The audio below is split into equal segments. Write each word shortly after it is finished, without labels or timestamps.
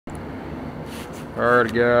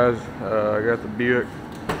Alright guys, I got the Buick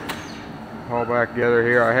all back together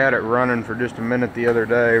here. I had it running for just a minute the other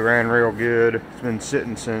day, ran real good. It's been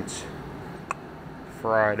sitting since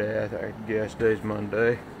Friday, I guess. Today's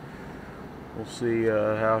Monday. We'll see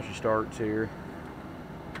how she starts here.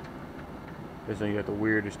 This thing got the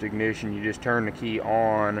weirdest ignition. You just turn the key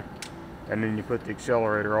on and then you put the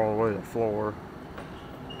accelerator all the way to the floor.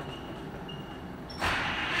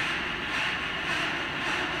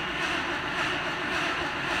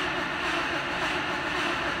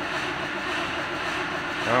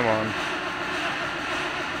 Come on.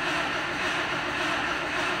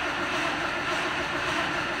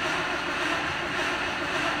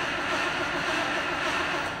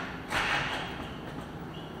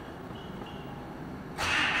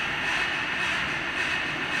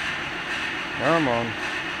 Come on.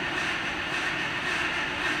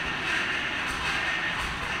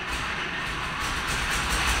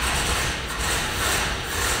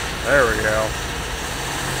 There we go.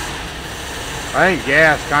 I think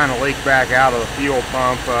gas kind of leaked back out of the fuel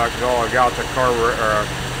pump because all I got the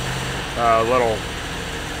little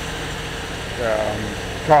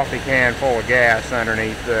coffee can full of gas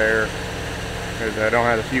underneath there, because I don't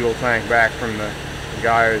have the fuel tank back from the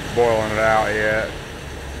guy who's boiling it out yet.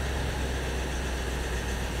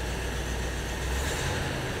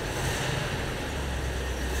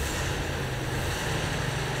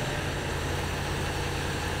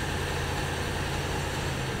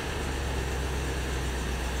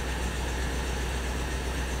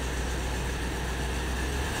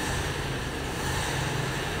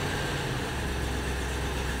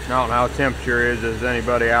 I don't know how the temperature is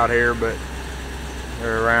anybody out here, but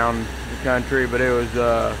they're around the country. But it was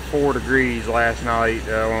 4 degrees last night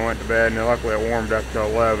when I went to bed, and luckily it warmed up to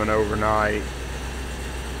 11 overnight.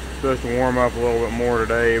 It's supposed to warm up a little bit more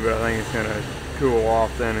today, but I think it's going to cool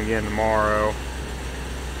off then again tomorrow.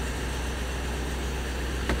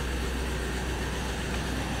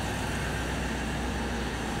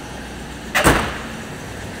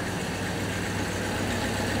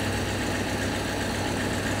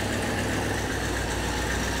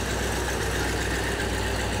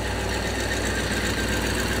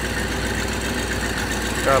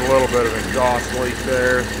 Got a little bit of exhaust leak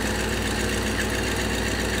there.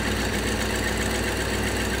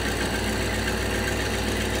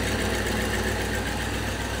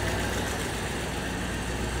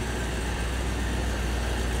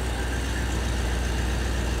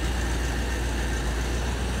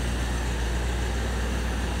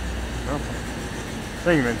 Well, this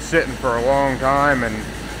thing's been sitting for a long time, and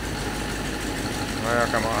well,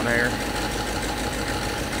 come on here.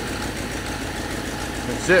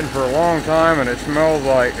 Been sitting for a long time, and it smells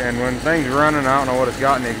like, and when things running, I don't know what it's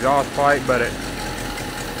got in the exhaust pipe, but it,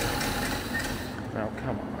 oh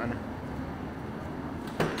come on.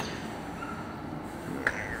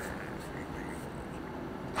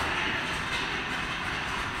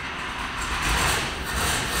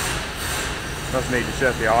 Must need to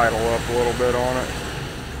set the idle up a little bit on it.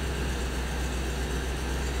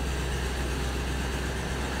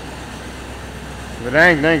 The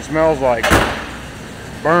dang thing smells like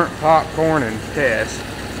burnt popcorn and piss.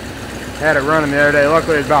 Had it running the other day.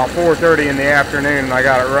 Luckily it was about 4:30 in the afternoon and I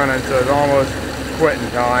got it running, so it was almost quitting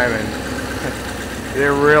time, and it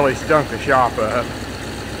really stunk the shop up.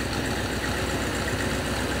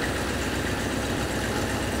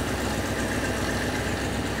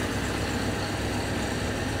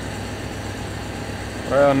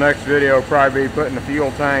 Well, next video will probably be putting the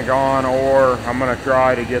fuel tank on, or I'm going to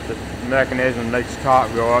try to get the mechanism that makes the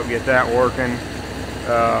top go up, get that working.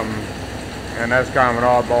 And that's kind of an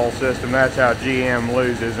oddball system. That's how GM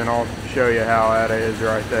loses, and I'll show you how that is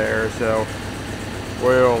right there. So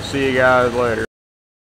we'll see you guys later.